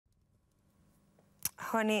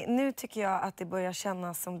Hörrni, nu tycker jag att det börjar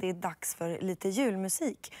kännas som det är dags för lite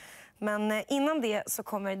julmusik. Men innan det så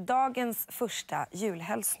kommer dagens första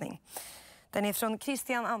julhälsning. Den är från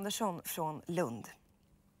Christian Andersson från Lund.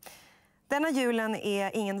 Denna julen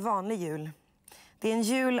är ingen vanlig jul. Det är en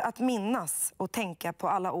jul att minnas och tänka på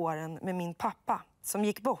alla åren med min pappa som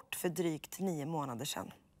gick bort för drygt 9 månader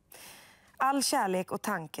sedan. All kärlek och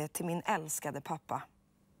tanke till min älskade pappa.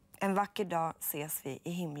 En vacker dag ses vi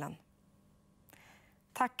i himlen.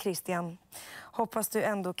 Tack Christian. Hoppas du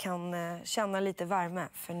ändå kan känna lite värme,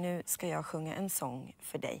 för nu ska jag sjunga en sång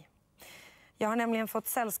för dig. Jag har nämligen fått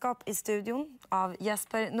sällskap i studion av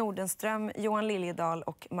Jesper Nordenström, Johan Liljedahl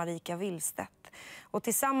och Marika Willstedt. Och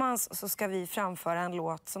tillsammans så ska vi framföra en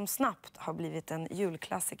låt som snabbt har blivit en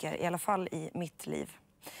julklassiker, i alla fall i mitt liv.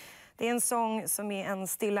 Det är en sång som är en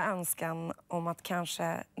stilla önskan om att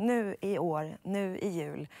kanske nu i år, nu i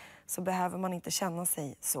jul, så behöver man inte känna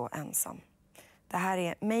sig så ensam. Det här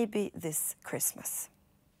är Maybe This Christmas.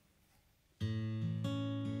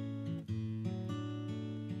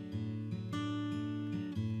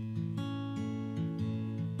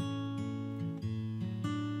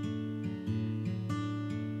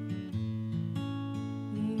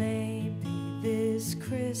 Maybe this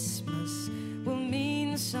Christmas will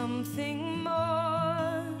mean something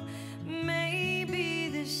more. Maybe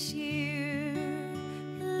this year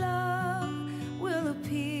love will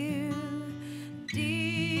appear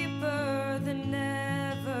deeper than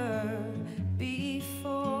ever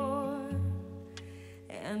before.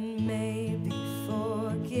 And maybe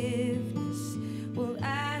forgiveness will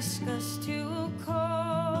ask us to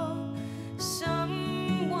call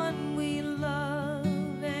someone we love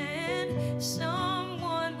and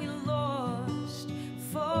someone we lost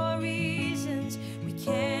for reasons we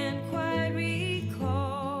can't quite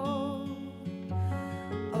recall.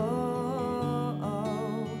 Oh,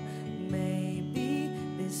 maybe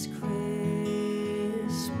this Christmas,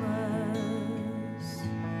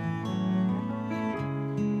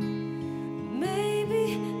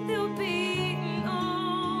 maybe there'll be an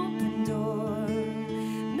open door.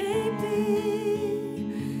 Maybe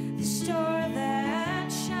the star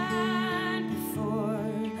that shined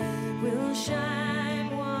before will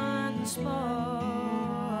shine once more.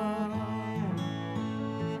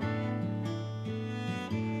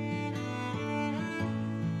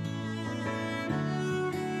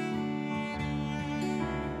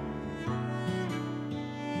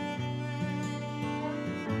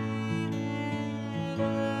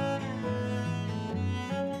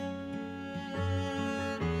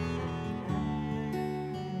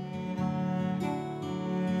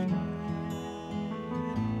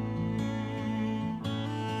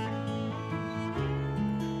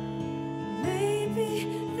 Maybe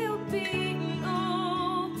there'll be an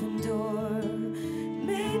open door.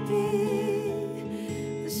 Maybe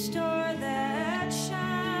the star that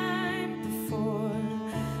shined before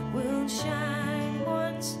will shine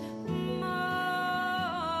once more.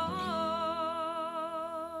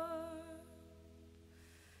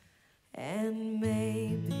 And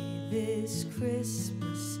maybe this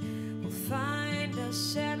Christmas will find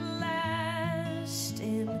us at last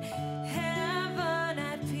in heaven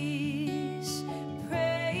at peace.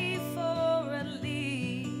 Pray for at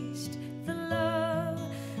least the love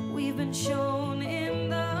we've been shown in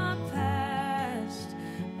the past.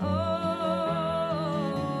 Oh,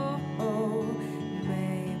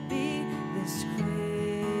 maybe this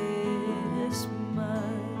Christmas,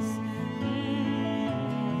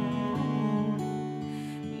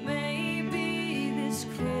 maybe this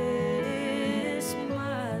Christmas,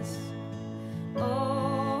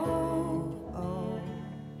 oh,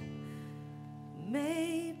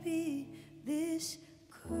 maybe this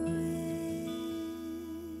Christmas.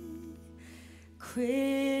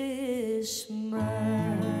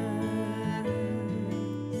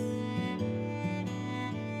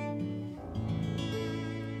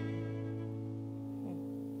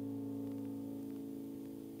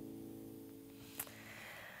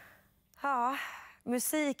 Ja,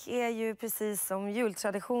 musik är ju precis som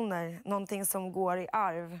jultraditioner, någonting som går i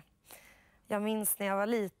arv. Jag minns när jag var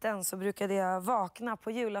liten så brukade jag vakna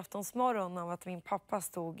på julaftonsmorgon av att min pappa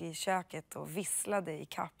stod i köket och visslade i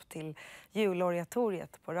kapp till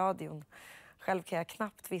juloriatoriet på radion. Själv kan jag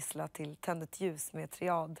knappt vissla till Tänd ett ljus med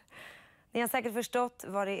triad. Ni har säkert förstått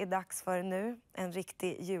vad det är dags för nu, en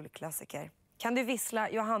riktig julklassiker. Kan du vissla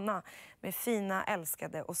Johanna med fina,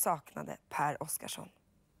 älskade och saknade Per Oscarsson?